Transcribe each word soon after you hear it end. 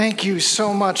Thank you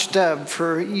so much, Deb,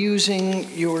 for using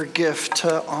your gift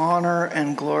to honor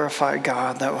and glorify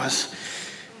God. That was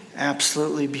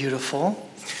absolutely beautiful.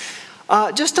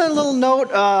 Just a little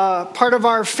note, part of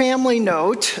our family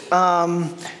note.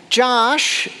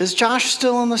 Josh, is Josh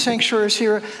still in the sanctuary? Is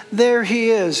here? There he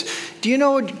is. Do you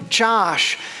know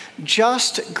Josh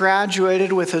just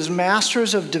graduated with his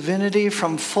Master's of Divinity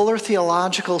from Fuller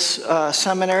Theological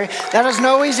Seminary? That is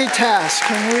no easy task.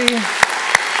 Can we...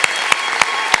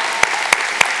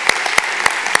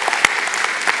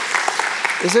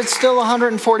 Is it still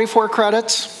 144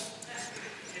 credits?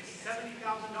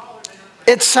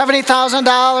 It's $70,000,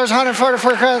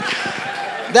 144 credits.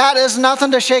 That is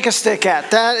nothing to shake a stick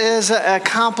at. That is an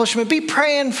accomplishment. Be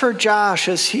praying for Josh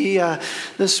as he,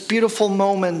 this beautiful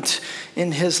moment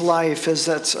in his life, as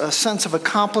that's a sense of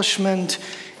accomplishment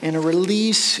and a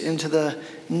release into the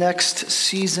next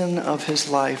season of his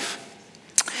life.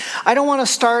 I don't want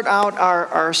to start out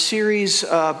our series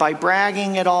by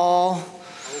bragging at all.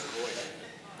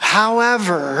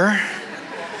 However,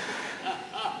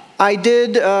 I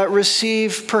did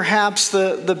receive perhaps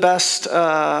the best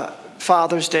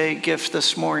Father's Day gift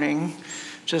this morning.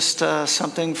 Just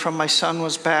something from my son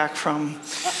was back from,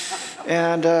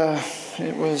 and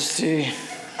it was the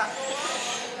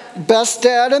best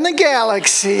dad in the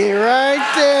galaxy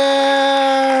right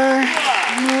there.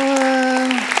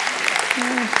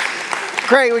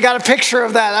 Great, we got a picture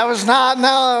of that. That was not, no,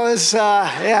 that was, so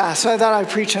I thought I'd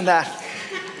preach on that.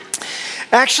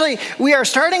 Actually, we are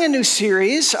starting a new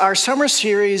series, our summer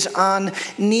series on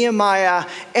Nehemiah,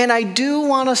 and I do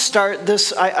want to start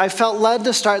this, I felt led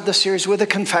to start the series with a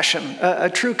confession, a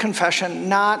true confession,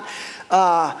 not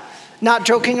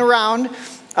joking around.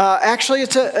 Actually,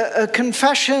 it's a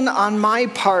confession on my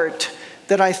part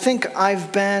that I think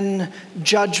I've been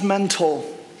judgmental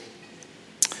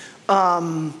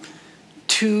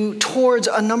towards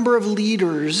a number of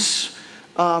leaders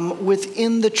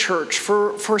within the church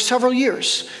for several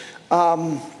years.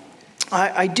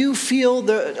 I do feel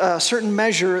a certain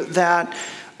measure that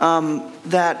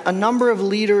a number of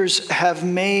leaders have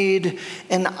made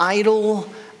an idol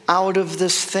out of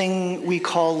this thing we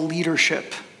call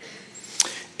leadership.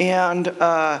 And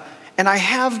I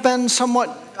have been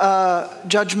somewhat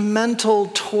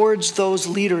judgmental towards those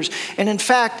leaders. And in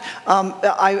fact,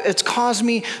 it's caused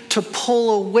me to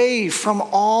pull away from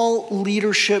all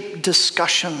leadership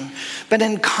discussion. Been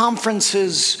in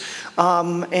conferences,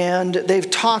 and they've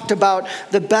talked about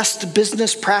the best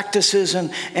business practices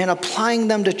and applying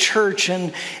them to church.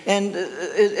 And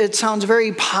it sounds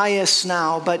very pious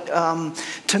now, but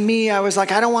to me, I was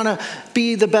like, I don't want to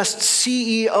be the best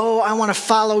CEO. I want to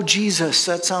follow Jesus.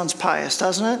 That sounds pious,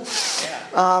 doesn't it? Yeah.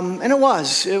 And it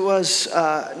was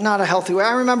not a healthy way.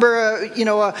 I remember,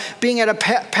 being at a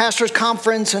pastor's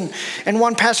conference and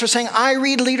one pastor saying, I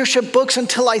read leadership books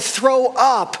until I throw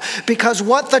up because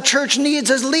what the church needs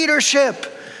is leadership.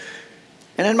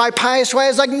 And in my pious way, I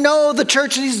was like, no, the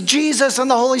church needs Jesus and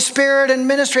the Holy Spirit and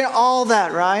ministry and all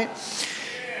that, right?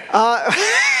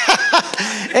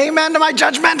 Amen to my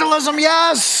judgmentalism,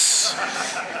 yes.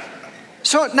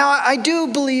 So now I do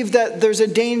believe that there's a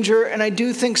danger, and I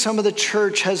do think some of the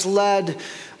church has led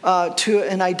to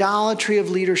an idolatry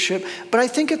of leadership, but I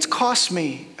think it's cost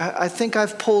me. I think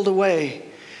I've pulled away.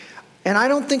 And I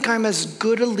don't think I'm as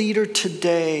good a leader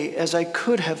today as I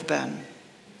could have been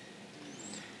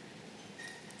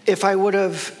if I would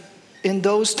have, in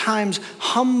those times,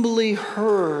 humbly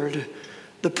heard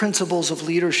the principles of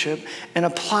leadership and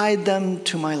applied them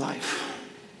to my life.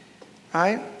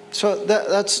 Right? So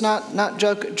that's not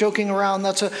joking around.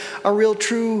 That's a real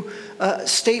true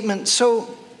statement.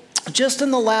 So just in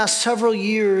the last several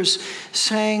years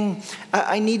saying,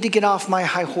 I need to get off my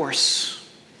high horse.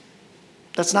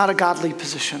 That's not a godly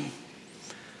position.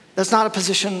 That's not a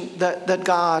position that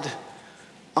God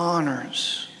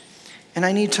honors. And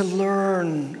I need to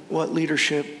learn what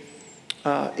leadership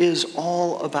is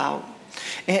all about.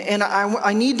 And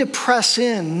I need to press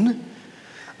in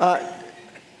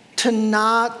to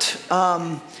not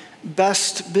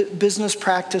best business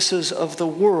practices of the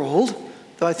world,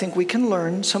 though I think we can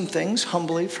learn some things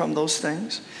humbly from those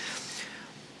things.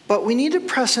 But we need to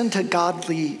press into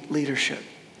godly leadership.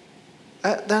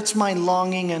 That's my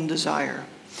longing and desire.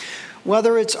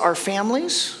 Whether it's our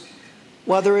families,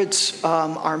 whether it's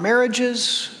our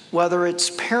marriages, whether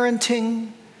it's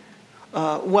parenting,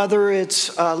 whether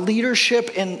it's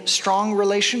leadership in strong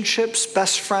relationships,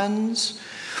 best friends,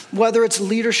 whether it's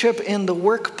leadership in the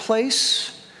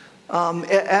workplace,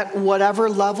 at whatever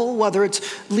level, whether it's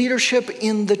leadership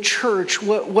in the church,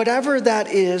 whatever that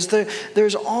is,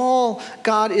 there's all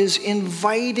God is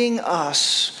inviting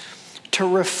us to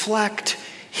reflect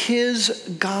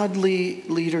his godly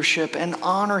leadership and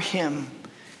honor him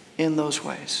in those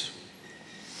ways.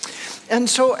 And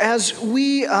so as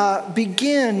we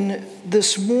begin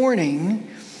this morning,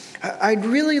 I'm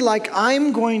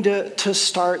going to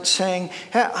start saying,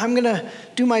 hey, I'm going to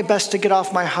do my best to get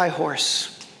off my high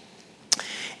horse.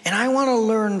 And I want to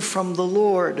learn from the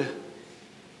Lord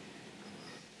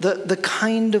the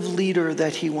kind of leader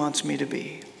that he wants me to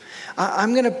be.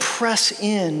 I'm going to press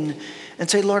in and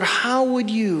say, Lord, how would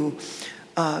you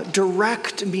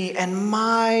direct me and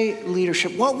my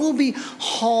leadership? What will be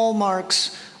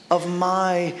hallmarks of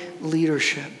my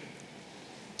leadership?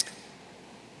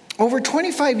 Over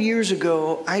 25 years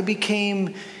ago, I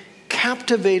became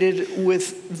captivated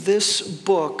with this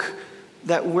book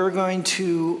that we're going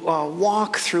to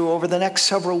walk through over the next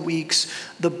several weeks,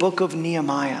 the book of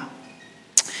Nehemiah.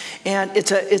 And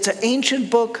it's an ancient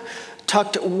book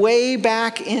tucked way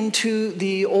back into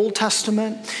the Old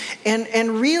Testament. And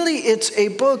really it's a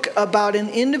book about an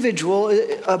individual,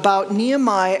 about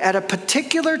Nehemiah at a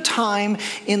particular time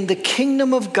in the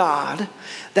kingdom of God,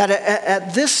 that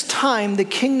at this time, the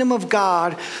kingdom of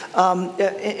God,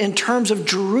 in terms of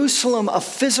Jerusalem, a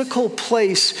physical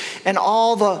place, and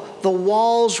all the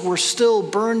walls were still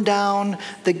burned down,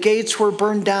 the gates were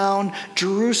burned down,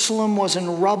 Jerusalem was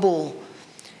in rubble.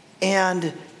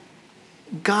 And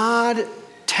God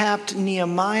tapped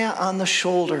Nehemiah on the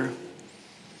shoulder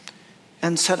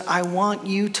and said, I want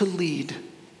you to lead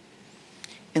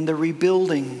in the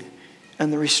rebuilding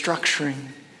and the restructuring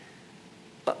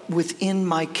within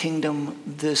my kingdom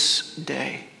this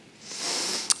day.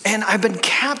 And I've been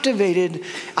captivated,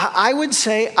 I would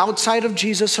say, outside of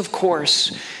Jesus, of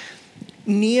course.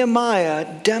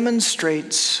 Nehemiah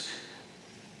demonstrates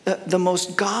the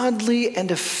most godly and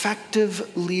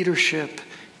effective leadership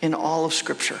in all of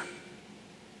Scripture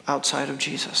outside of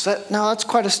Jesus. Now that's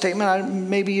quite a statement.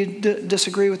 Maybe you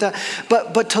disagree with that.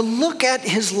 But to look at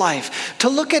his life, to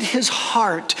look at his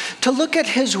heart, to look at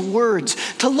his words,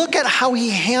 to look at how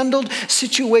he handled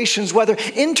situations, whether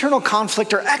internal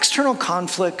conflict or external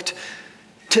conflict,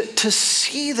 to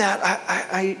see that,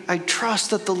 I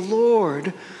trust that the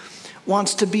Lord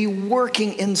wants to be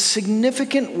working in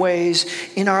significant ways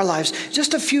in our lives.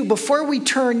 Just a few. Before we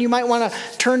turn, you might want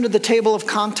to turn to the table of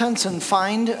contents and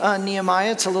find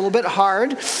Nehemiah. It's a little bit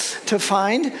hard to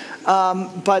find,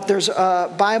 but there's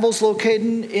Bibles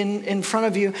located in front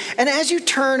of you. And as you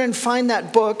turn and find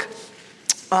that book,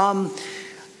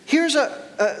 here's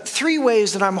three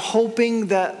ways that I'm hoping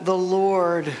that the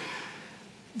Lord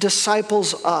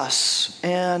disciples us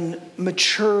and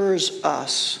matures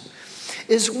us.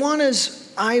 One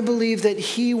is, I believe that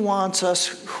he wants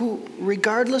us,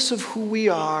 regardless of who we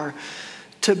are,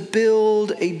 to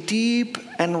build a deep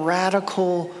and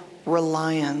radical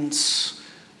reliance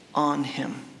on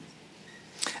him.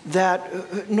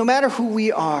 That no matter who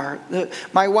we are,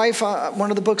 my wife, one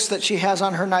of the books that she has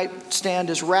on her nightstand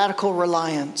is Radical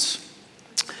Reliance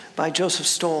by Joseph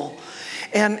Stoll.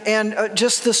 And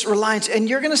just this reliance. And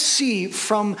you're going to see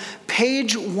from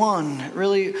page 1,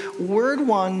 really word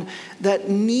 1, that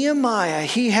Nehemiah,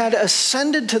 he had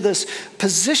ascended to this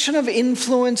position of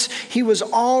influence. He was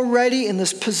already in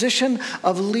this position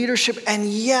of leadership. And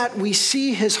yet we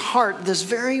see his heart this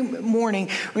very morning.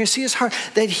 We're going to see his heart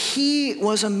that he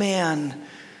was a man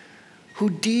who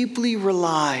deeply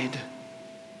relied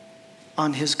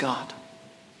on his God.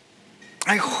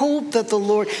 I hope that the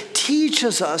Lord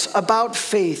teaches us about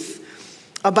faith,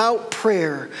 about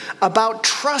prayer, about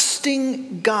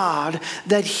trusting God,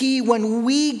 that he, when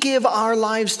we give our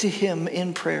lives to him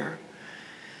in prayer,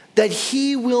 that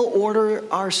he will order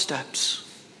our steps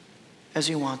as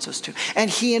he wants us to. And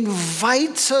he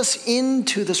invites us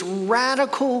into this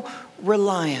radical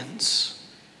reliance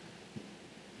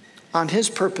on his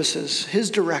purposes,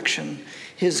 his direction,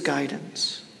 his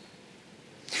guidance.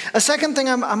 A second thing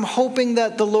I'm hoping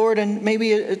that the Lord, and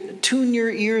maybe tune your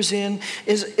ears in,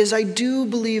 is I do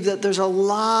believe that there's a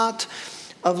lot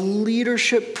of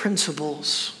leadership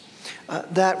principles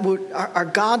that are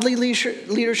godly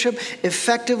leadership,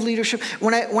 effective leadership.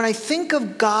 When I think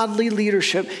of godly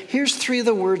leadership, here's three of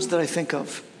the words that I think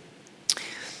of.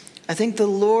 I think the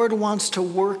Lord wants to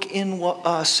work in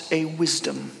us a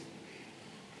wisdom.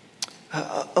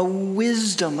 A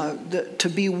wisdom to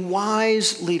be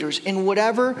wise leaders in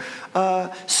whatever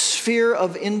sphere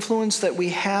of influence that we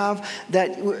have,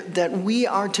 that we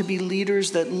are to be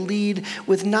leaders that lead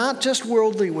with not just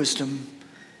worldly wisdom,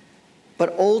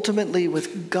 but ultimately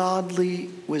with godly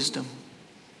wisdom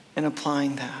and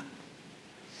applying that.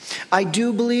 I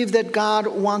do believe that God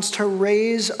wants to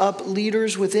raise up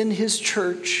leaders within his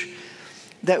church,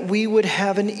 that we would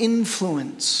have an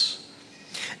influence.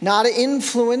 Not an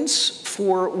influence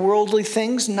for worldly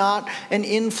things, not an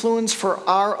influence for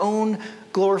our own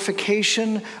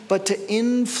glorification, but to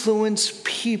influence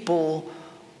people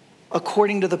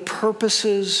according to the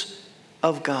purposes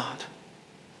of God.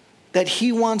 That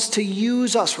he wants to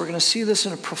use us. We're going to see this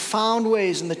in profound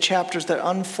ways in the chapters that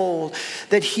unfold.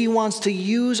 That he wants to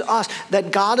use us.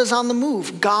 That God is on the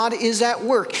move. God is at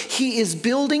work. He is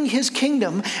building his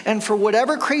kingdom. And for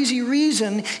whatever crazy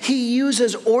reason, he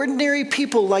uses ordinary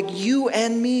people like you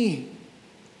and me.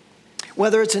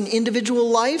 Whether it's an individual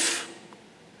life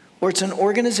or it's an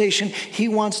organization, he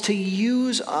wants to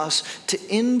use us to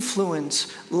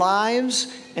influence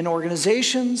lives and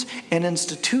organizations and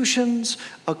institutions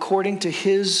according to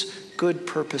his good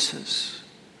purposes.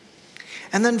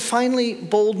 And then finally,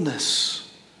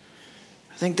 boldness.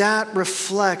 I think that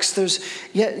reflects, there's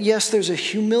a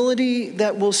humility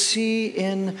that we'll see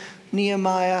in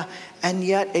Nehemiah, and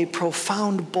yet a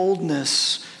profound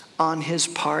boldness on his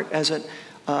part as it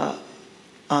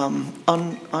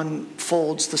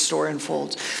unfolds, the story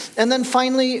unfolds. And then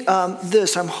finally,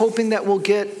 this I'm hoping that we'll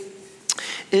get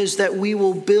is that we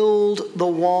will build the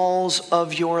walls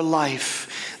of your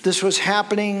life. This was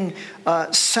happening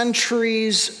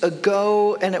centuries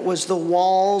ago, and it was the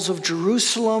walls of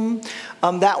Jerusalem.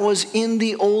 That was in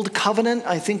the Old Covenant.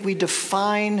 I think we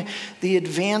define the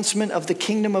advancement of the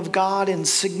kingdom of God in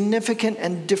significant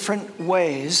and different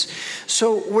ways.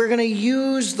 So we're going to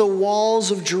use the walls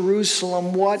of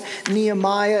Jerusalem, what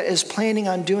Nehemiah is planning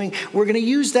on doing. We're going to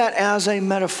use that as a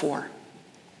metaphor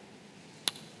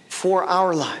for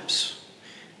our lives.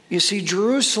 You see,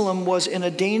 Jerusalem was in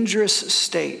a dangerous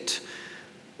state,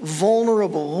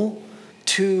 vulnerable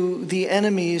to the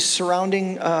enemies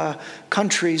surrounding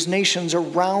countries, nations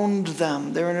around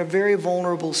them. They're in a very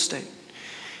vulnerable state.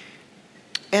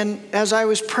 And as I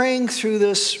was praying through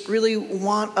this, really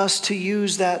want us to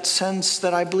use that sense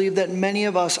that I believe that many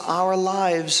of us, our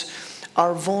lives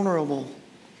are vulnerable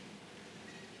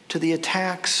to the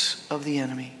attacks of the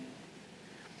enemy.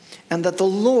 And that the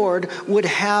Lord would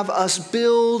have us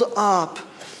build up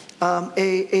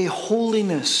a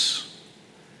holiness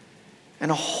and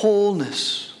a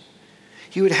wholeness.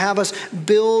 He would have us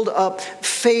build up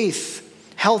faith,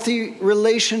 healthy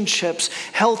relationships,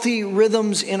 healthy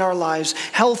rhythms in our lives,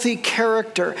 healthy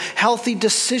character, healthy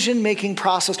decision-making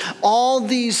process. All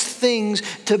these things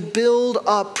to build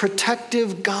up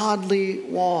protective, godly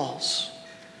walls.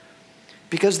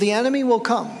 Because the enemy will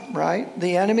come, right?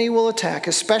 The enemy will attack,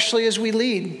 especially as we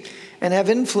lead and have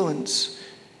influence.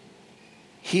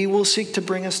 He will seek to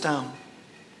bring us down.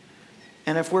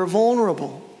 And if we're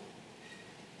vulnerable,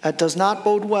 that does not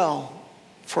bode well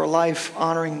for a life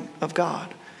honoring of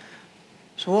God.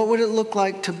 So what would it look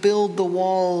like to build the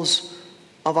walls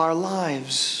of our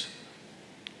lives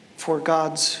for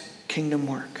God's kingdom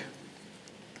work?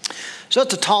 So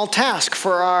it's a tall task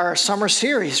for our summer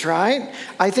series, right?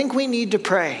 I think we need to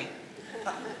pray.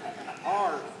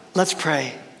 Let's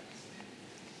pray.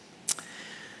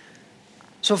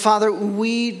 So, Father,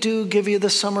 we do give you the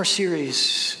summer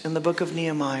series in the book of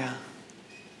Nehemiah.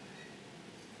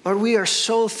 Lord, we are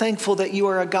so thankful that you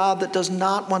are a God that does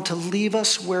not want to leave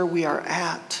us where we are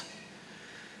at,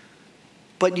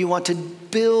 but you want to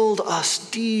build us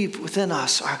deep within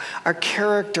us, our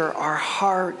character, our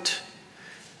heart,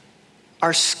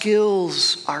 our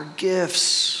skills, our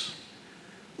gifts.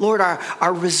 Lord,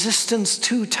 our resistance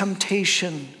to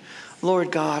temptation.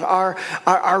 Lord God,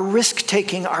 our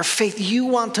risk-taking, our faith. You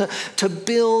want to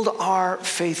build our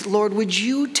faith. Lord, would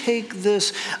you take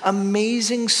this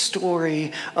amazing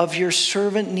story of your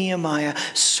servant Nehemiah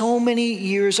so many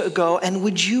years ago, and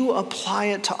would you apply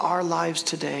it to our lives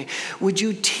today? Would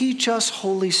you teach us,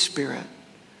 Holy Spirit?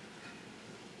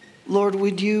 Lord,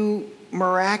 would you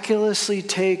miraculously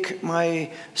take my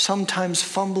sometimes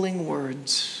fumbling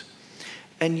words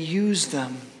and use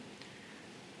them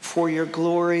for your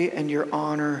glory and your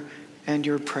honor and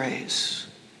your praise.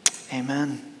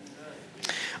 Amen.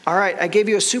 All right, I gave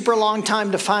you a super long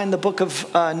time to find the book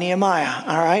of Nehemiah.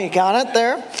 All right, you got it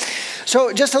there?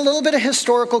 So just a little bit of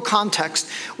historical context.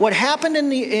 What happened in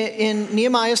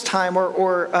Nehemiah's time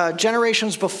or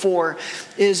generations before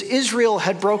is Israel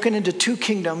had broken into two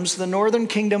kingdoms, the northern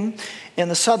kingdom and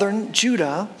the southern,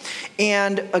 Judah.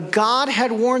 And God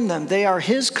had warned them, they are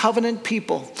his covenant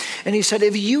people. And he said,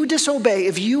 if you disobey,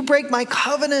 if you break my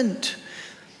covenant,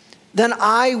 then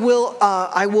I will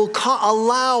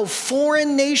allow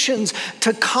foreign nations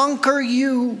to conquer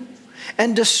you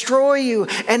and destroy you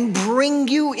and bring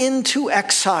you into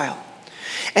exile.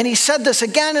 And he said this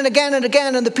again and again and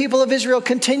again, and the people of Israel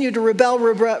continued to rebel.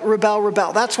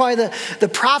 That's why the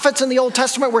prophets in the Old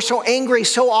Testament were so angry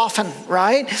so often,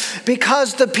 right?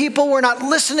 Because the people were not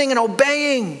listening and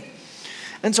obeying.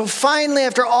 And so finally,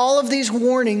 after all of these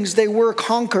warnings, they were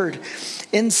conquered.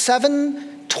 In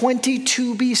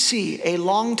 722 BC, a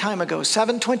long time ago,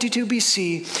 722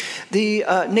 BC, the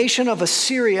nation of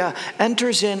Assyria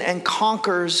enters in and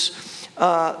conquers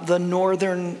the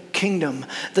northern kingdom.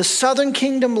 The southern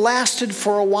kingdom lasted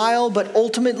for a while, but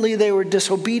ultimately they were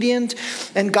disobedient,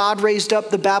 and God raised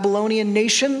up the Babylonian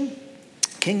nation,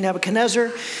 King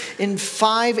Nebuchadnezzar. In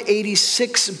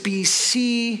 586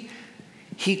 BC,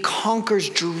 he conquers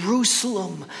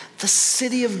Jerusalem, the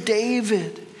city of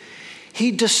David.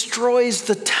 He destroys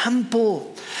the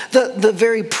temple, the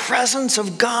very presence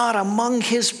of God among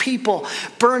his people,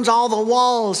 burns all the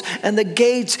walls and the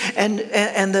gates, and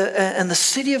the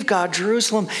city of God,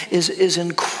 Jerusalem, is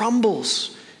in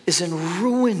crumbles, is in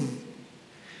ruin.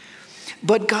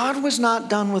 But God was not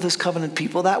done with his covenant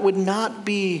people. That would not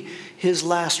be his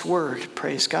last word,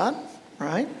 praise God,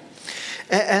 right?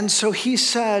 And so he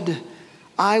said,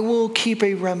 I will keep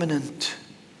a remnant.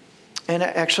 And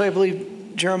actually, I believe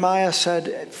Jeremiah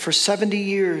said, for 70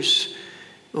 years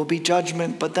will be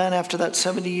judgment, but then after that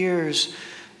 70 years,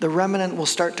 the remnant will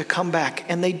start to come back.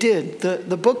 And they did.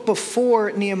 The book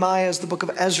before Nehemiah is the book of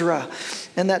Ezra,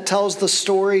 and that tells the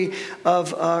story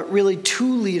of really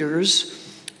two leaders,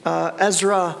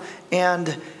 Ezra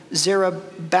and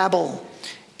Zerubbabel.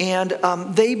 And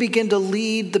they begin to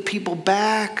lead the people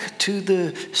back to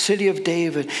the city of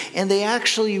David. And they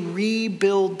actually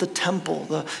rebuild the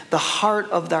temple, the heart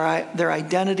of their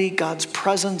identity, God's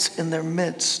presence in their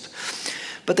midst.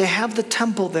 But they have the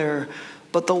temple there,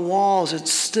 but the walls,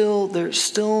 they're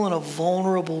still in a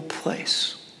vulnerable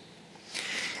place.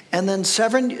 And then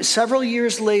several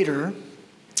years later,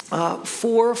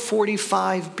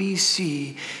 445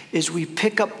 BC, is we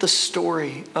pick up the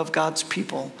story of God's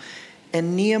people.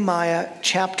 In Nehemiah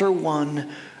chapter 1,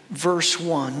 verse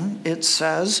 1, it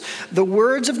says, the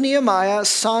words of Nehemiah,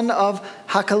 son of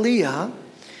Hakaliah,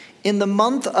 in the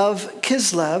month of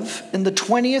Kislev, in the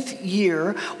 20th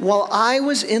year, while I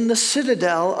was in the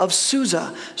citadel of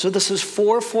Susa. So this is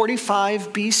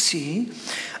 445 BC.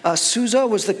 Susa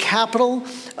was the capital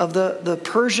of the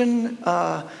Persian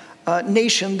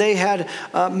nation. They had,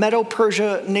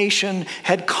 Medo-Persia nation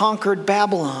had conquered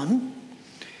Babylon.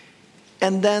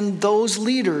 And then those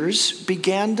leaders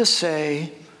began to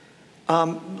say,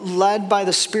 led by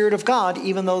the Spirit of God,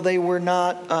 even though they were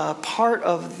not part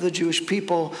of the Jewish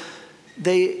people,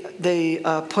 they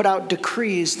put out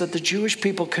decrees that the Jewish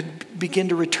people could begin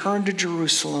to return to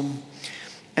Jerusalem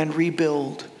and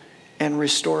rebuild and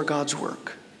restore God's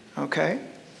work. Okay?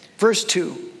 Verse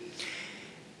 2.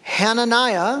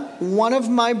 Hananiah, one of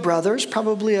my brothers,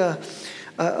 probably a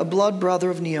blood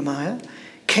brother of Nehemiah,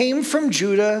 came from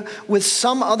Judah with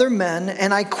some other men,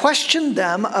 and I questioned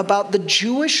them about the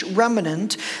Jewish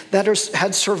remnant that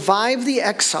had survived the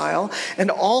exile,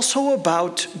 and also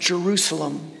about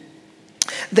Jerusalem.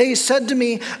 They said to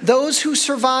me, those who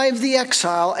survived the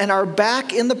exile and are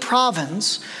back in the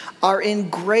province are in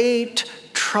great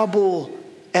trouble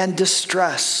and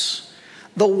distress.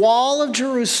 The wall of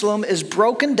Jerusalem is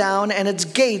broken down, and its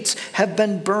gates have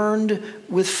been burned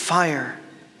with fire.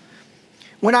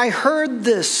 When I heard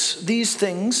these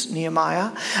things,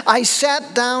 Nehemiah, I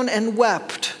sat down and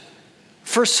wept.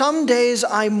 For some days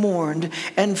I mourned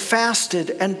and fasted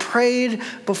and prayed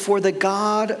before the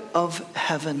God of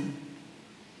heaven.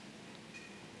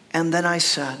 And then I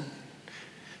said,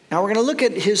 now we're going to look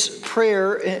at his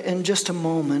prayer in just a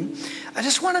moment. I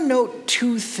just want to note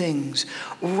two things.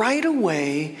 Right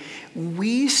away,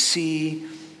 we see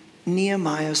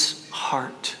Nehemiah's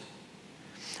heart.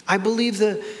 I believe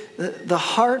the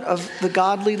heart of the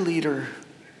godly leader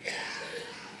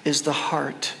is the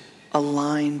heart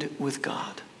aligned with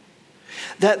God.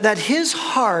 That his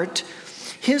heart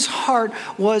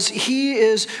was,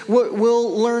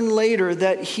 we'll learn later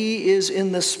that he is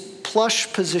in this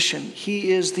plush position.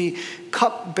 He is the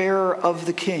cupbearer of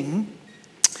the king.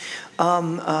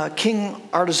 King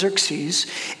Artaxerxes,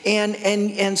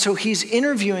 and so he's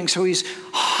interviewing, so he's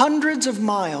hundreds of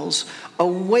miles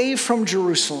away from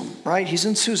Jerusalem, right? He's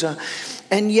in Susa,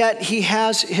 and yet he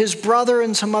has his brother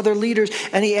and some other leaders,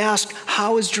 and he asks,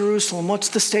 how is Jerusalem? What's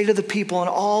the state of the people? And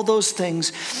all those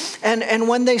things. And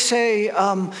when they say,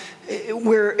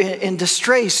 we're in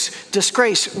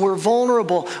disgrace, we're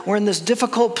vulnerable, we're in this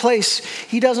difficult place,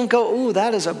 he doesn't go, ooh,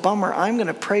 that is a bummer, I'm going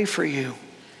to pray for you.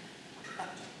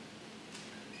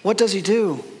 What does he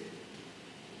do?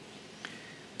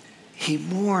 He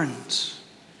mourns.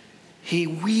 He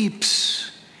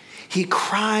weeps. He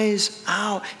cries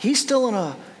out. He's still in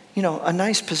a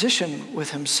nice position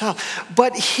with himself.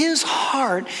 But his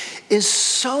heart is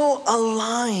so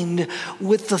aligned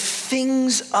with the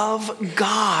things of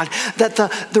God that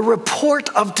the report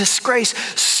of disgrace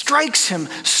strikes him,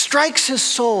 strikes his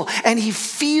soul, and he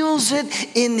feels it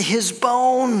in his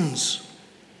bones.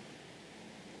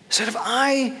 He said, if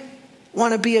I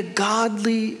want to be a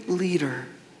godly leader,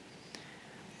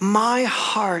 my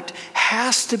heart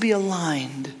has to be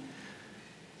aligned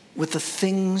with the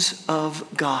things of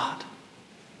God.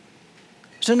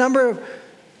 There's a number of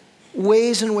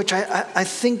ways in which I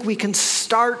think we can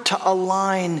start to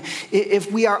align.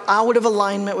 If we are out of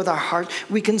alignment with our heart,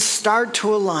 we can start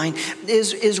to align.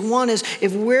 One is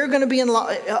if we're going to be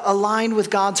aligned with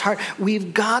God's heart,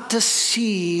 we've got to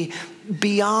see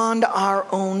beyond our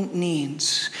own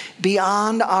needs,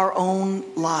 beyond our own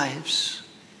lives,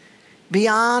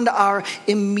 beyond our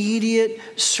immediate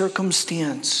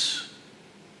circumstance.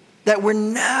 That we're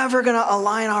never going to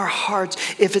align our hearts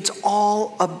if it's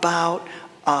all about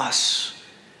us.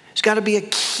 There's got to be a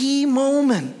key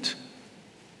moment.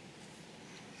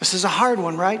 This is a hard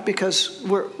one, right? Because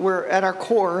we're at our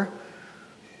core,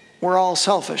 we're all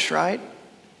selfish, right?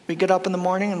 We get up in the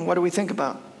morning and what do we think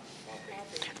about?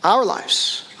 Our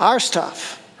lives, our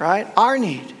stuff, right? Our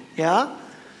need, yeah?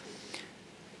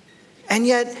 And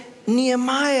yet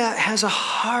Nehemiah has a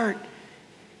heart.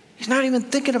 He's not even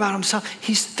thinking about himself.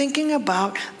 He's thinking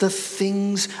about the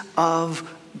things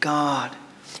of God.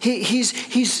 His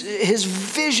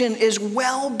vision is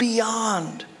well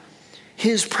beyond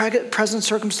his present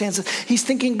circumstances. He's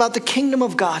thinking about the kingdom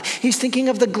of God. He's thinking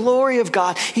of the glory of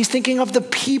God. He's thinking of the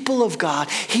people of God.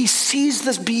 He sees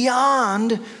this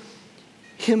beyond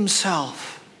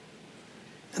himself.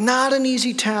 Not an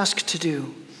easy task to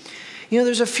do.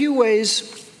 There's a few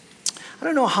ways. I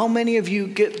don't know how many of you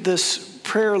get this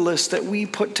prayer list that we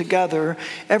put together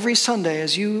every Sunday.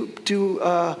 As you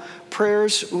do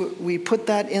prayers, we put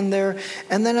that in there.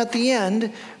 And then at the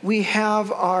end, we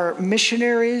have our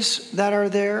missionaries that are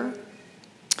there.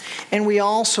 And we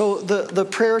also, the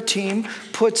prayer team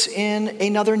puts in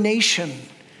another nation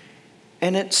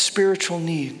and its spiritual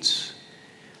needs.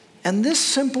 And this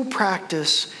simple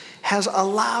practice has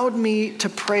allowed me to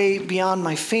pray beyond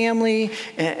my family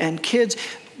and kids,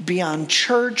 beyond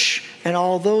church and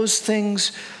all those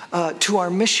things, to our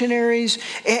missionaries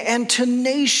and to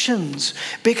nations,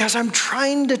 because I'm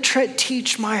trying to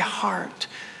teach my heart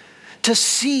to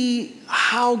see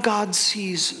how God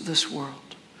sees this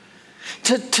world,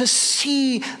 to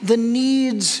see the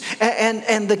needs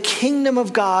and the kingdom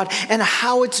of God and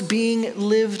how it's being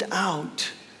lived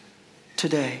out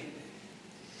today.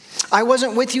 I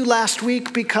wasn't with you last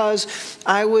week because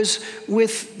I was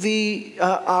with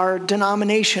our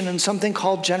denomination in something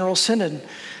called General Synod.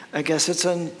 I guess it's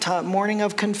a morning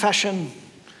of confession.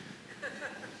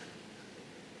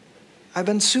 I've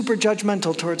been super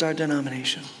judgmental towards our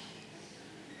denomination.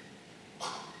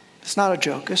 It's not a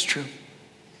joke, it's true.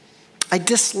 I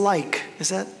dislike,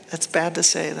 that's bad to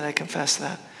say that I confess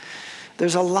that.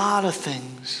 There's a lot of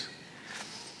things.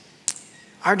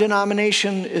 Our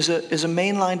denomination is a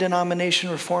mainline denomination,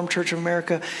 Reformed Church of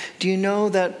America. Do you know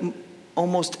that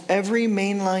almost every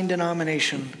mainline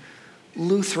denomination,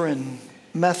 Lutheran,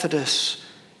 Methodist,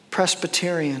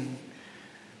 Presbyterian,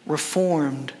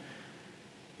 Reformed,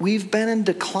 we've been in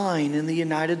decline in the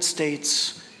United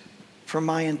States for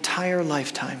my entire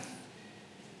lifetime.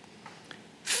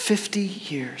 50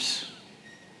 years,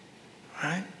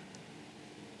 right?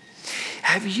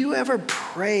 Have you ever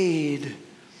prayed?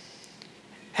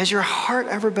 Has your heart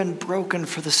ever been broken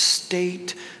for the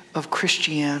state of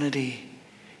Christianity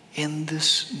in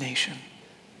this nation?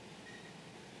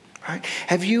 Right?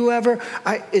 Have you ever,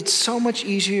 it's so much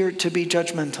easier to be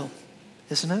judgmental,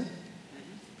 isn't it?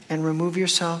 And remove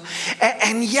yourself.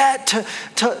 And yet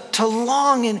to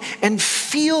long and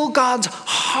feel God's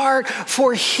heart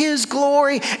for his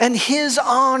glory and his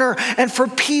honor and for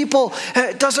people.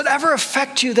 Does it ever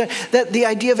affect you that the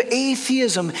idea of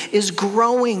atheism is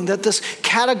growing? That this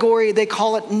category, they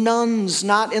call it nuns,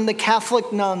 not in the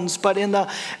Catholic nuns, but in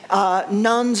the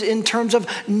nuns in terms of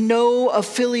no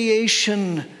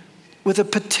affiliation with a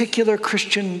particular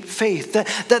Christian faith.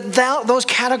 That those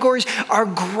categories are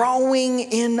growing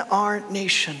in our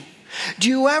nation. Do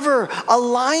you ever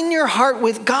align your heart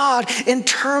with God in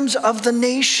terms of the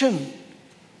nation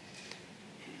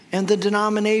and the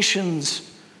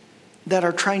denominations that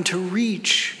are trying to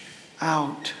reach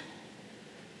out?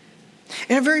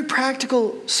 In a very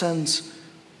practical sense,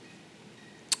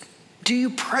 do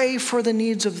you pray for the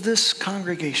needs of this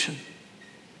congregation?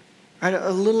 Right,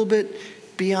 a little bit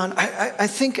beyond. I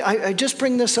think I just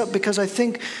bring this up because I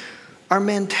think Our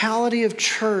mentality of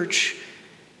church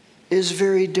is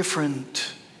very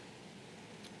different.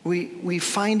 We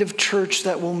find a church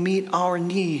that will meet our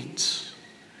needs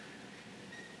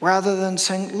rather than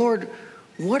saying, Lord,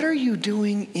 what are you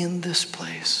doing in this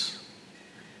place?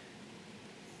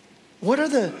 What are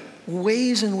the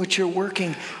ways in which you're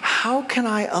working? How can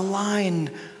I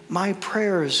align my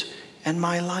prayers and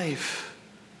my life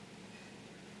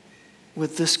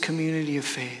with this community of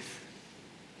faith?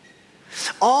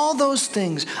 All those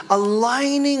things,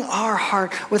 aligning our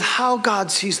heart with how God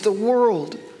sees the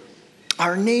world,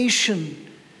 our nation,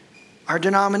 our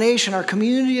denomination, our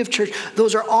community of church,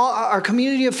 those are all our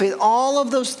community of faith. All of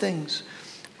those things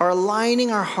are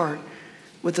aligning our heart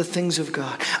with the things of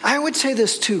God. I would say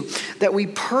this too, that we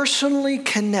personally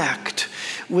connect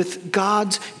with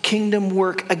God's kingdom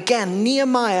work. Again,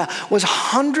 Nehemiah was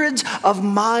hundreds of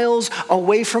miles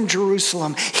away from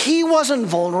Jerusalem. He wasn't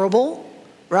vulnerable,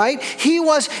 right?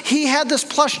 He had this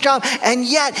plush job, and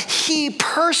yet he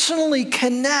personally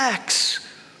connects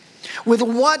with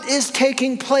what is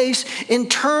taking place in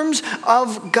terms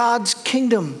of God's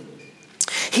kingdom.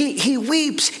 He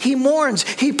weeps, he mourns,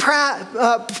 he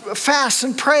fasts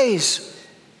and prays.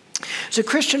 There's a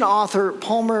Christian author,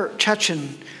 Palmer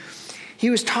Chechin. He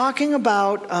was talking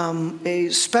about a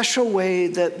special way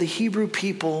that the Hebrew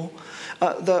people,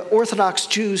 the Orthodox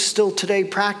Jews still today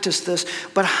practice this,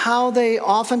 but how they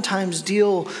oftentimes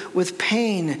deal with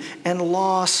pain and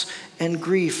loss and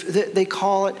grief. They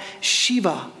call it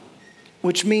Shiva,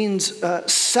 which means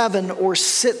 7 or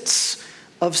sits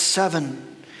of 7.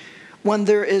 When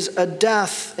there is a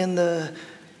death and the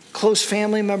close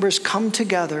family members come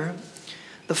together,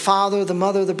 the father, the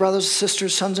mother, the brothers,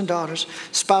 sisters, sons and daughters,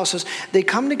 spouses, they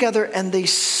come together and they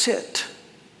sit.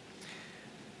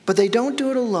 But they don't do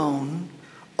it alone.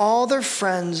 All their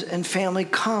friends and family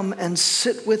come and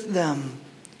sit with them.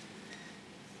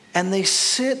 And they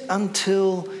sit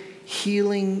until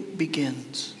healing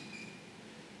begins.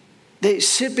 They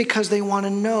sit because they want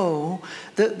to know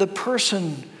that the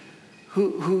person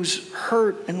who's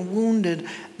hurt and wounded,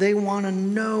 they want to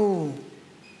know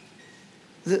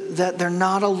that they're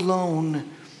not alone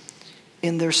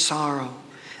in their sorrow.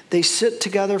 They sit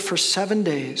together for 7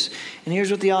 days. And here's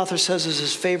what the author says is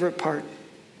his favorite part.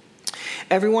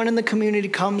 Everyone in the community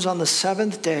comes on the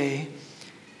 7th day,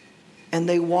 and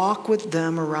they walk with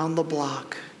them around the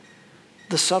block.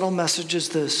 The subtle message is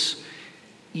this: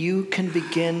 you can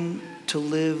begin to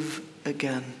live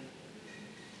again.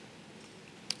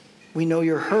 We know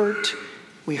you're hurt.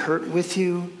 We hurt with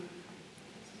you.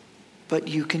 But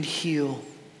you can heal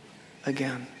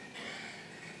again.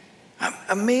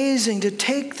 Amazing to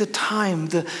take the time,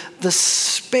 the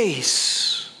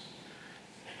space.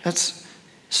 That's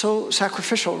so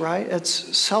sacrificial, right?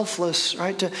 It's selfless,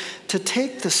 right? To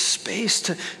take the space,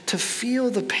 to feel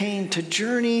the pain, to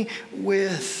journey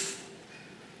with,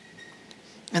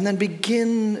 and then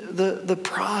begin the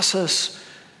process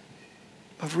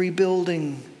of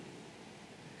rebuilding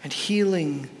and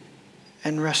healing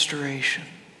and restoration.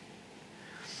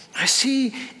 I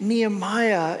see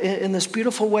Nehemiah in this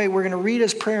beautiful way. We're going to read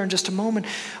his prayer in just a moment,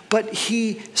 but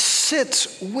he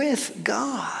sits with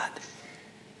God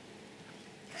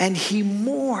and he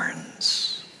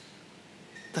mourns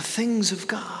the things of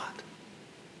God.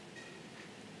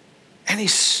 And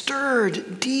he's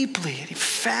stirred deeply and he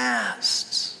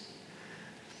fasts.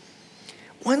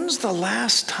 When's the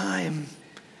last time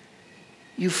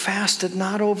you fasted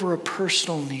not over a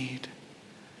personal need,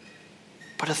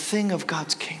 but a thing of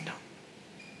God's kingdom?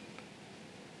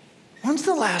 When's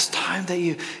the last time that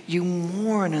you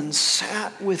mourn and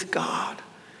sat with God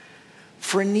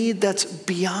for a need that's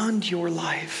beyond your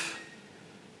life,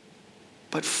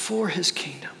 but for his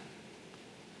kingdom?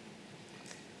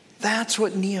 That's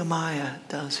what Nehemiah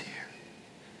does here.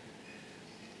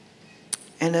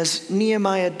 And as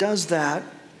Nehemiah does that,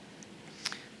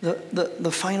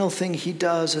 the final thing he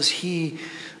does is he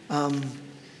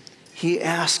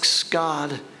asks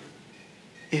God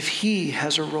if he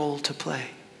has a role to play,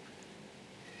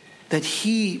 that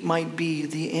he might be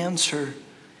the answer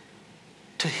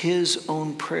to his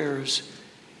own prayers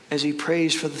as he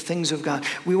prays for the things of God.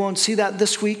 We won't see that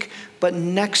this week, but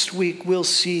next week we'll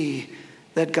see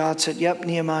that God said, yep,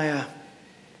 Nehemiah,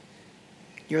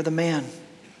 you're the man.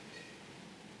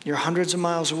 You're hundreds of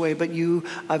miles away, but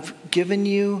I've given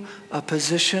you a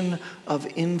position of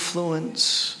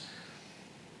influence.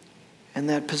 And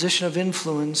that position of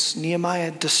influence, Nehemiah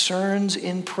discerns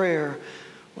in prayer,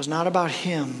 was not about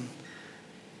him,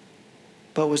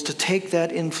 but was to take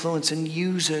that influence and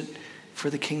use it for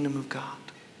the kingdom of God.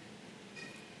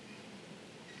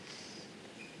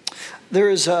 There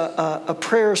is a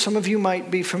prayer some of you might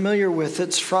be familiar with.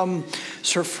 It's from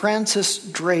Sir Francis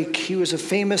Drake. He was a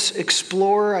famous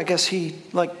explorer. I guess he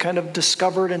kind of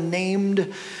discovered and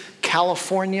named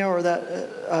California or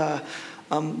that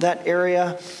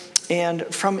area, and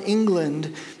from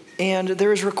England. And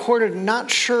there is recorded, not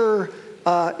sure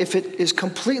if it is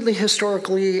completely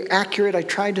historically accurate. I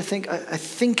tried to think, I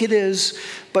think it is,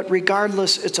 but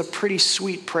regardless, it's a pretty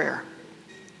sweet prayer.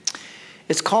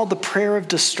 It's called the Prayer of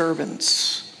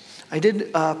Disturbance. I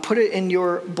did put it in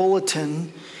your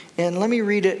bulletin, and let me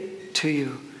read it to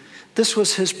you. This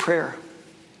was his prayer.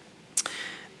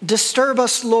 Disturb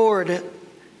us, Lord,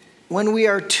 when we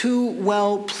are too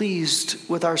well pleased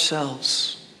with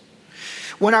ourselves,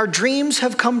 when our dreams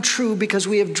have come true because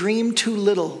we have dreamed too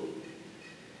little,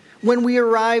 when we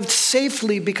arrived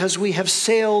safely because we have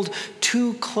sailed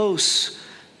too close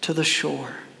to the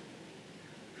shore.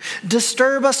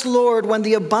 Disturb us, Lord, when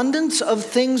the abundance of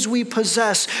things we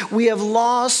possess, we have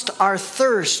lost our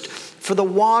thirst for the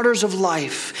waters of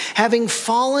life. Having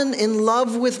fallen in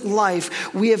love with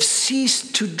life, we have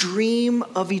ceased to dream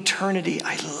of eternity.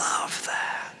 I love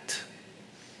that.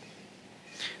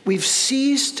 We've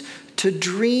ceased to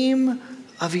dream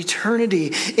of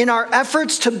eternity. In our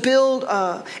efforts to build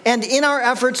a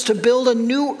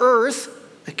new earth,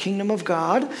 the kingdom of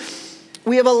God,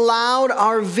 we have allowed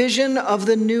our vision of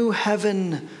the new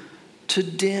heaven to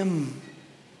dim.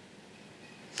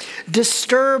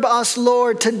 Disturb us,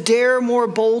 Lord, to dare more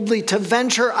boldly, to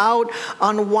venture out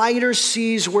on wider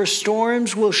seas where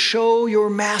storms will show your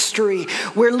mastery.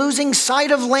 Where losing sight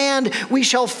of land, we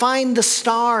shall find the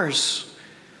stars.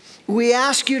 We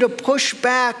ask you to push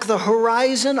back the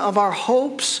horizon of our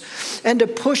hopes and to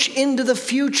push into the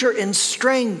future in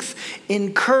strength,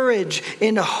 in courage,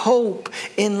 in hope,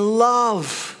 in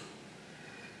love.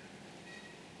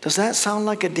 Does that sound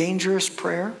like a dangerous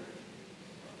prayer?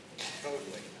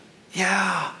 Totally.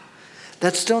 Yeah.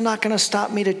 That's still not going to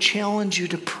stop me to challenge you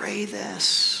to pray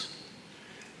this.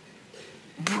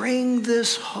 Bring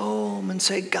this home and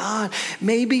say, God,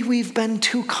 maybe we've been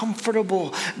too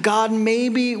comfortable. God,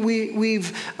 maybe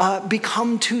we've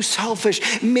become too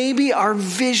selfish. Maybe our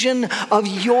vision of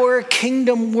your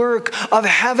kingdom work, of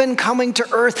heaven coming to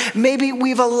earth, maybe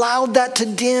we've allowed that to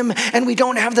dim and we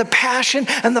don't have the passion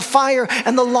and the fire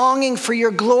and the longing for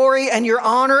your glory and your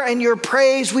honor and your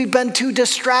praise. We've been too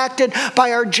distracted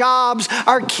by our jobs,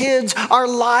 our kids, our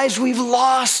lives. We've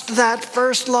lost that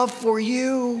first love for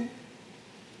you.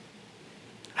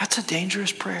 That's a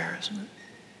dangerous prayer, isn't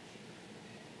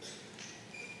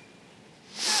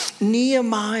it?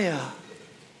 Nehemiah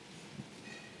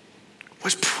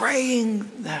was praying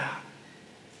that.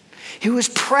 He was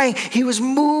praying. He was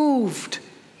moved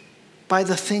by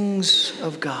the things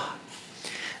of God.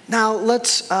 Now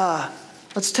let's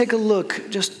take a look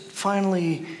just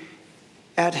finally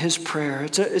at his prayer.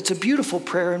 It's a beautiful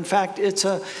prayer. In fact, it's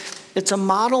a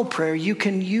model prayer. You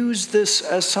can use this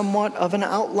as somewhat of an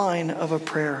outline of a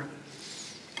prayer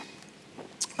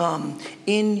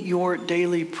in your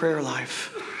daily prayer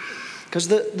life. Because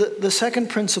the second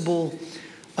principle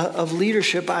of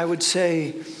leadership, I would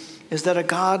say, is that a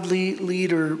godly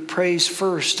leader prays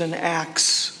first and acts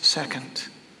second.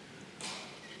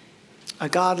 A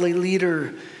godly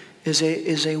leader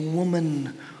is a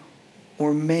woman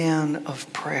or man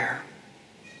of prayer,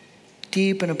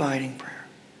 deep and abiding prayer.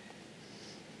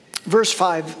 Verse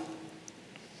 5,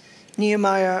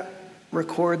 Nehemiah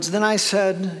records, then I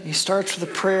said, he starts with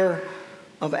a prayer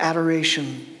of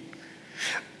adoration.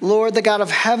 Lord, the God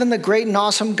of heaven, the great and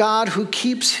awesome God who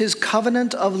keeps his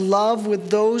covenant of love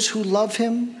with those who love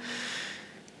him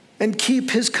and keep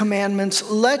his commandments,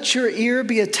 let your ear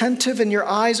be attentive and your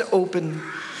eyes open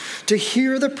to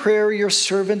hear the prayer your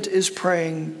servant is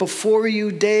praying before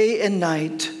you day and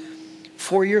night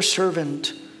for your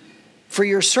servants,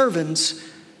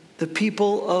 the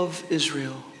people of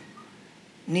Israel.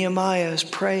 Nehemiah is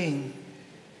praying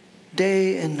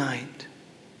day and night.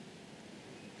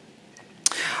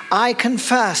 I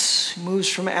confess, moves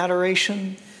from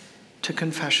adoration to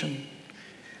confession.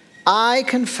 I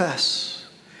confess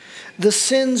the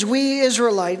sins we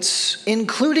Israelites,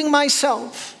 including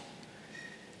myself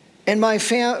and my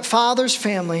father's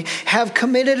family, have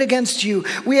committed against you.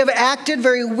 We have acted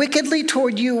very wickedly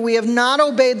toward you. We have not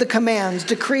obeyed the commands,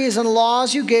 decrees, and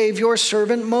laws you gave your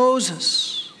servant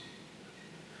Moses.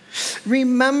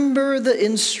 Remember the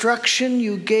instruction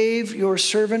you gave your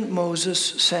servant Moses,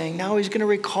 saying, now he's going to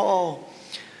recall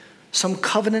some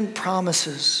covenant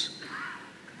promises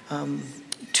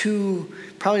to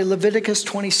probably Leviticus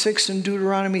 26 and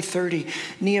Deuteronomy 30.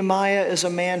 Nehemiah is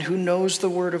a man who knows the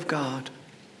word of God.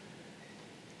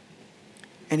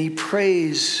 And he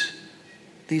prays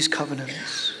these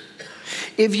covenants.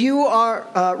 If you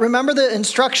are, remember the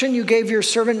instruction you gave your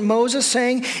servant Moses,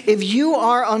 saying, if you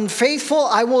are unfaithful,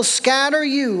 I will scatter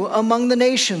you among the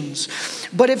nations.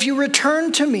 But if you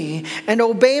return to me and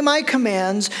obey my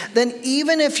commands, then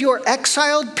even if your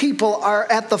exiled people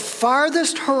are at the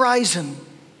farthest horizon,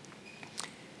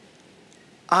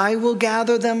 I will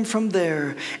gather them from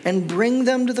there and bring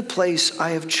them to the place I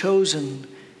have chosen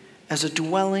as a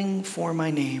dwelling for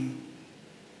my name.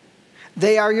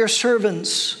 They are your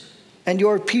servants and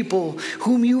your people,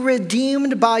 whom you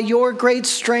redeemed by your great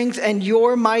strength and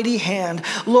your mighty hand.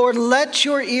 Lord, let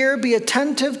your ear be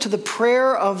attentive to the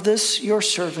prayer of this your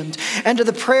servant, and to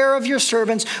the prayer of your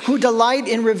servants who delight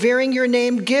in revering your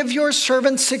name. Give your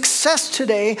servant success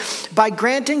today by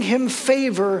granting him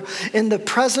favor in the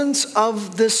presence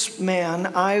of this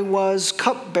man. I was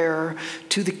cupbearer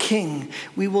to the king.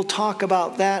 We will talk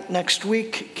about that next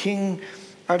week. King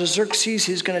Artaxerxes,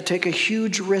 he's going to take a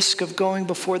huge risk of going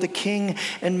before the king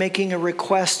and making a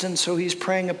request, and so he's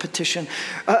praying a petition.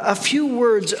 A few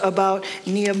words about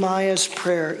Nehemiah's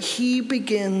prayer. He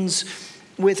begins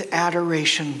with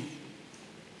adoration.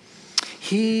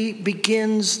 He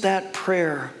begins that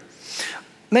prayer.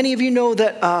 Many of you know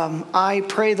that I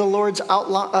pray the Lord's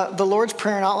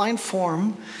Prayer in outline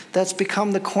form. That's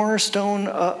become the cornerstone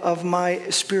of my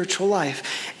spiritual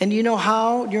life. And you know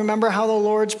how? You remember how the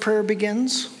Lord's Prayer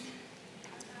begins?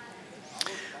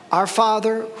 Our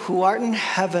Father, who art in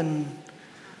heaven.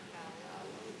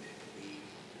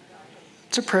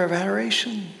 It's a prayer of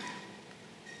adoration.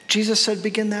 Jesus said,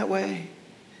 begin that way.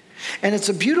 And it's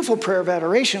a beautiful prayer of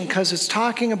adoration because it's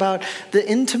talking about the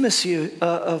intimacy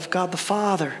of God the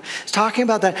Father. It's talking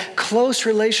about that close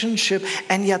relationship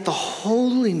and yet the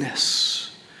holiness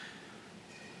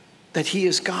that he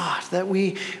is God, that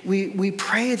we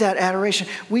pray that adoration.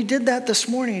 We did that this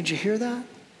morning. Did you hear that?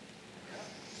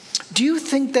 Do you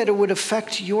think that it would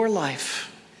affect your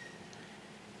life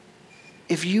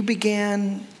if you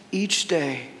began each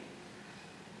day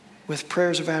with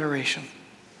prayers of adoration?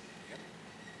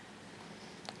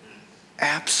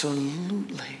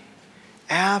 Absolutely.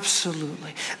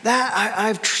 Absolutely. That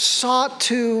I've sought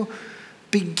to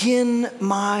begin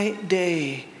my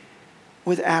day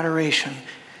with adoration.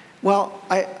 Well,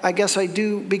 I guess I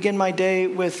do begin my day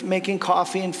with making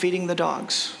coffee and feeding the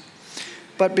dogs.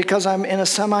 But because I'm in a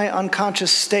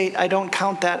semi-unconscious state, I don't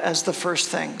count that as the first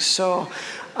thing. So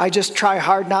I just try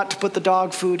hard not to put the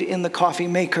dog food in the coffee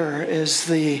maker is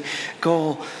the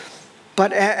goal.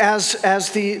 But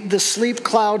as the sleep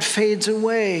cloud fades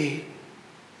away, I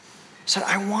said,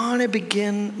 I want to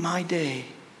begin my day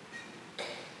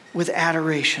with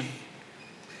adoration.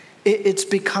 It's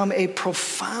become a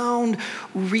profound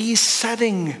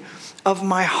resetting of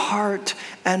my heart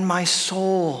and my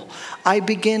soul. I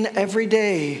begin every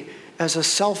day as a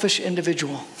selfish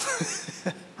individual,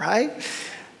 right?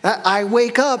 I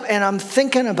wake up and I'm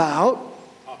thinking about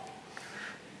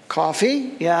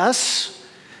coffee, yes.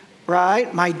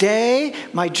 Right? My day,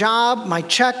 my job, my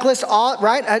checklist, all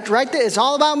right there. It's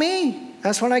all about me.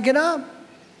 That's when I get up.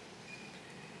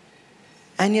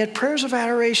 And yet prayers of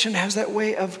adoration has that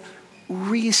way of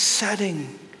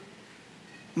resetting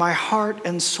my heart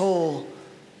and soul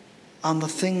on the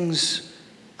things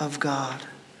of God.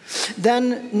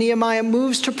 Then Nehemiah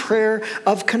moves to prayer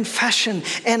of confession.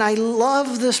 And I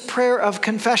love this prayer of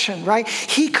confession, right?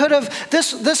 He could have,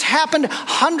 this happened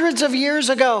hundreds of years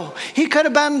ago. He could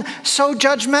have been so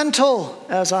judgmental,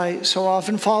 as I so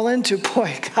often fall into.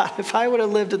 Boy, God, if I would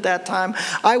have lived at that time,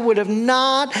 I would have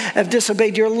not have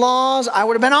disobeyed your laws. I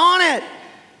would have been on it.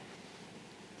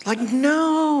 Like,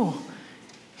 no.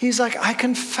 He's like, I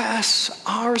confess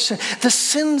our sin, the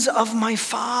sins of my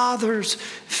father's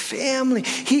family.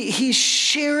 He's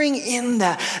sharing in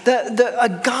that.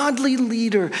 A godly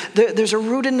leader, there's a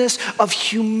rootedness of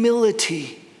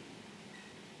humility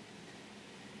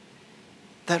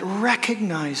that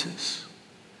recognizes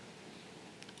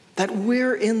that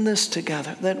we're in this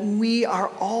together, that we are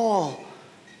all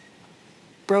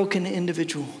broken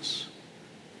individuals.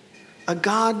 A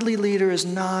godly leader is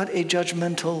not a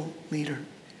judgmental leader.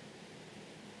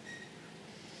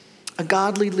 A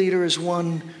godly leader is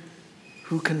one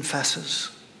who confesses.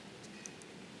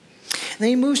 And then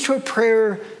he moves to a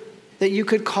prayer that you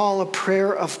could call a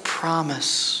prayer of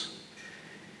promise.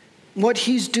 What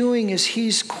he's doing is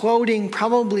he's quoting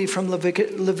probably from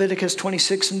Leviticus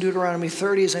 26 and Deuteronomy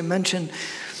 30, as I mentioned.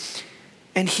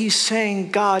 And he's saying,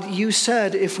 God, you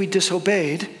said if we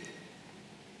disobeyed,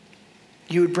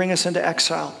 you would bring us into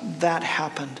exile. That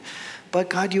happened. But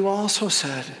God, you also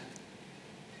said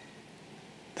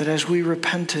that as we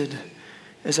repented,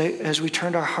 as we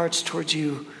turned our hearts towards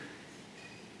you,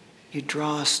 you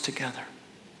draw us together.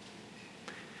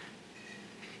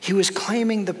 He was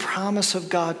claiming the promise of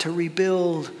God to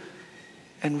rebuild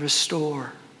and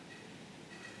restore.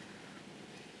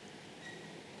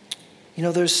 You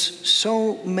know, there's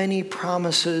so many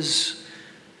promises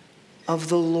of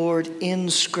the Lord in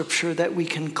Scripture that we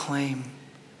can claim.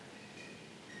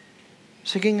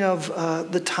 Thinking of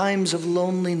the times of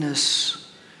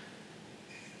loneliness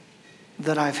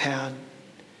that I've had.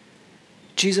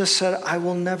 Jesus said, I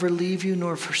will never leave you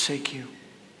nor forsake you.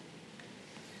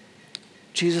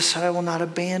 Jesus said, I will not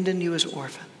abandon you as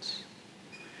orphans.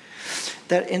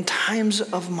 That in times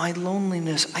of my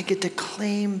loneliness, I get to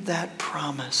claim that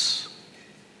promise.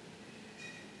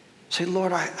 Say,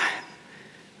 Lord,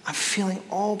 I'm feeling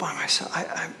all by myself.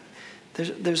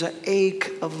 There's an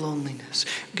ache of loneliness.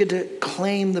 We get to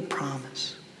claim the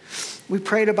promise. We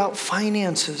prayed about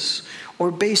finances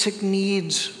or basic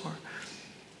needs or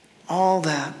all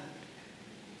that.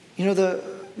 You know, the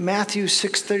Matthew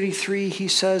 6:33, he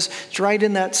says, it's right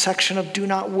in that section of do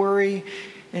not worry.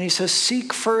 And he says,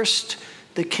 seek first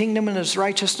the kingdom and his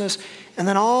righteousness, and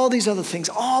then all these other things,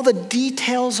 all the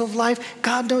details of life,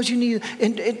 God knows you need,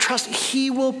 and trust, he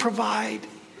will provide.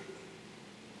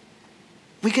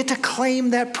 We get to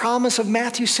claim that promise of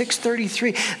Matthew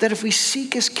 6:33, that if we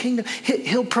seek his kingdom,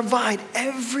 he'll provide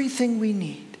everything we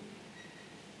need.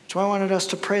 So I wanted us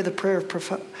to pray the prayer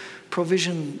of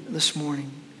provision this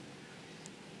morning.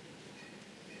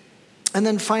 And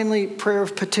then finally, prayer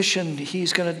of petition.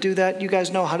 He's going to do that. You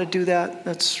guys know how to do that.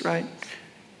 That's right.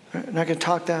 I'm not going to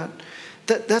talk that.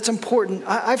 That's important.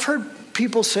 I've heard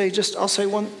people say, I'll say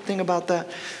one thing about that,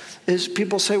 is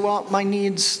people say, well, my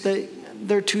needs,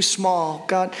 they're too small.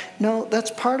 God, no, that's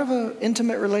part of an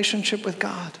intimate relationship with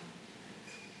God.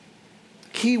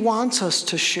 He wants us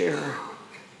to share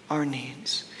our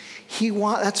needs.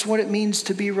 That's what it means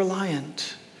to be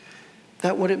reliant.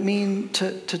 That's what it means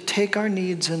to take our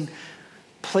needs and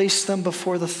place them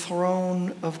before the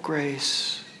throne of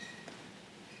grace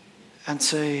and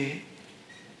say,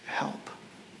 help.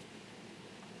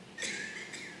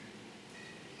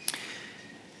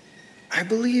 I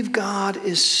believe God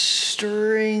is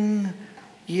stirring,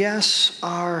 yes,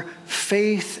 our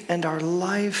faith and our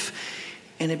life,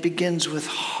 and it begins with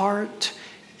heart,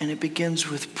 and it begins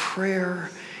with prayer,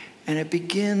 and it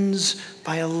begins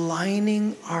by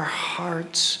aligning our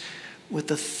hearts with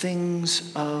the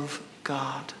things of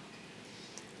God.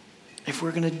 If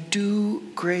we're going to do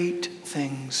great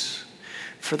things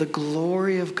for the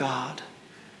glory of God,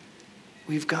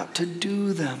 we've got to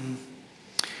do them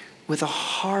with a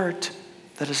heart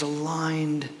that is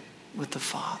aligned with the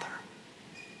Father.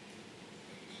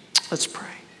 Let's pray.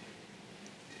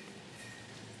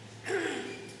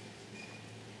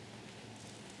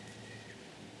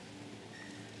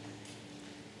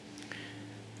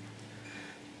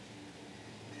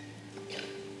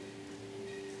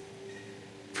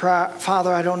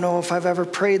 Father, I don't know if I've ever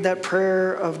prayed that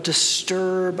prayer of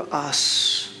disturb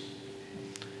us.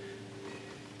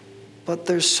 But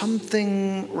there's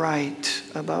something right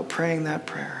about praying that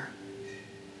prayer.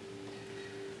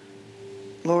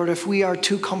 Lord, if we are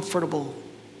too comfortable,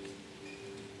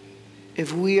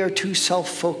 if we are too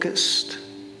self-focused,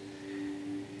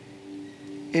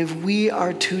 if we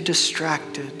are too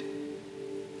distracted,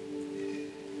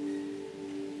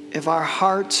 if our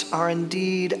hearts are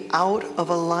indeed out of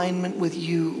alignment with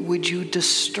you, would you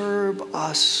disturb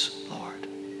us, Lord?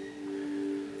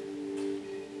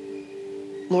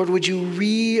 Lord, would you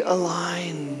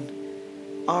realign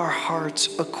our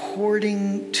hearts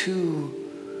according to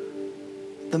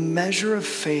the measure of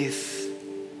faith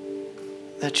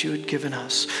that you had given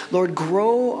us? Lord,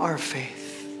 grow our faith.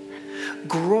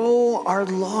 Grow our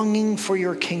longing for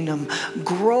your kingdom.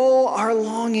 Grow our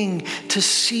longing to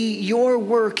see your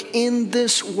work in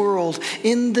this world,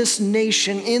 in this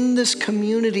nation, in this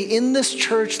community, in this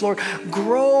church, Lord.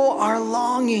 Grow our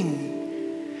longing.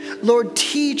 Lord,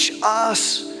 teach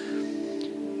us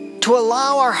to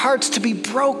allow our hearts to be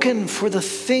broken for the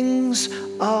things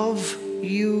of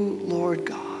you, Lord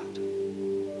God.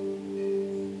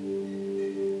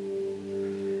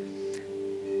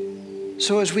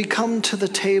 So as we come to the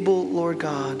table, Lord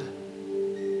God,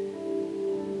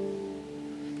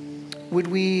 would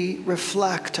we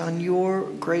reflect on your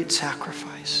great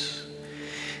sacrifice?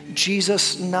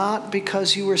 Jesus, not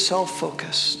because you were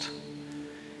self-focused,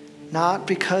 not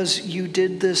because you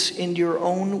did this in your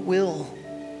own will,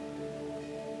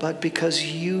 but because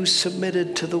you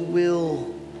submitted to the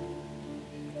will,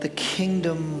 the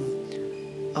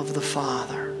kingdom of the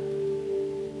Father.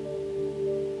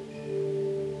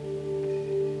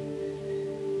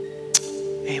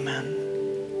 Amen.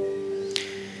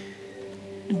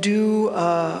 Do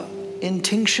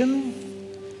intinction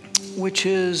which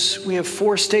is, we have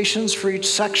 4 stations for each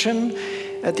section.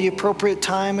 At the appropriate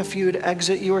time, if you would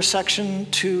exit your section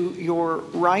to your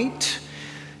right,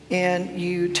 and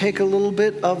you take a little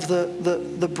bit of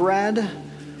the bread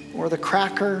or the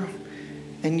cracker,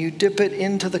 and you dip it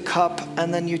into the cup,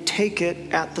 and then you take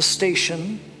it at the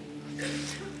station,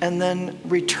 and then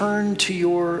return to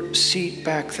your seat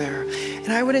back there.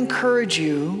 And I would encourage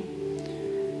you,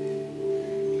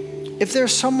 if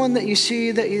there's someone that you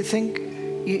see that you think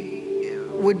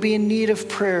would be in need of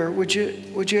prayer, would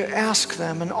you ask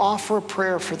them and offer a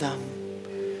prayer for them?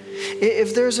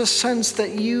 If there's a sense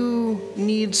that you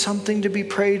need something to be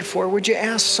prayed for, would you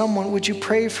ask someone, would you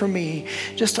pray for me?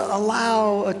 Just to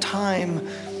allow a time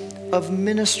of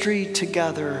ministry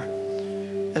together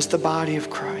as the body of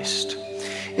Christ.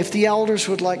 If the elders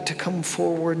would like to come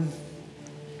forward.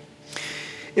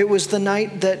 It was the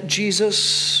night that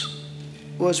Jesus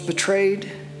was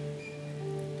betrayed,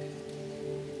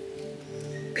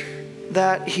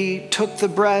 that he took the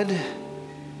bread,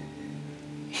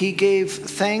 he gave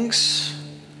thanks,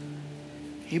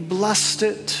 he blessed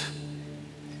it,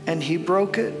 and he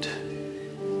broke it.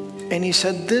 And he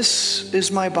said, "This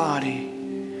is my body,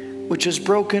 which is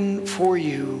broken for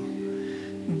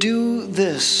you. Do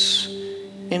this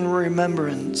in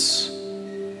remembrance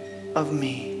of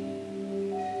me."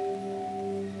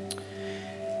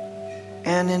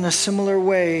 And in a similar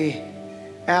way,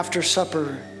 after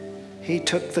supper, he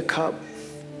took the cup.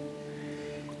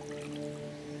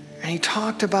 And he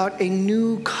talked about a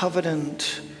new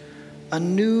covenant, a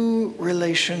new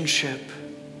relationship.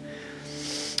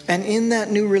 And in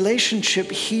that new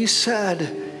relationship, he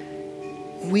said,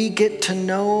 we get to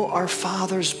know our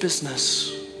Father's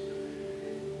business.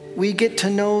 We get to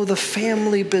know the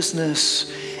family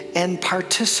business and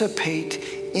participate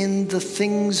in the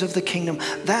things of the kingdom.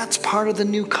 That's part of the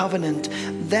new covenant.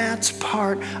 That's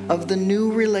part of the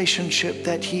new relationship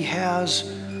that he has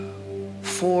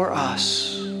for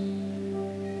us.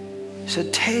 He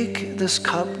said, take this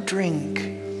cup, drink,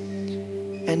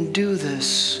 and do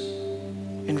this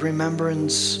in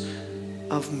remembrance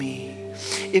of me.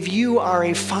 If you are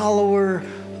a follower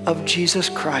of Jesus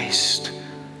Christ,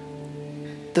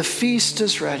 the feast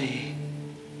is ready.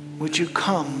 Would you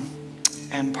come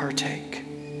and partake?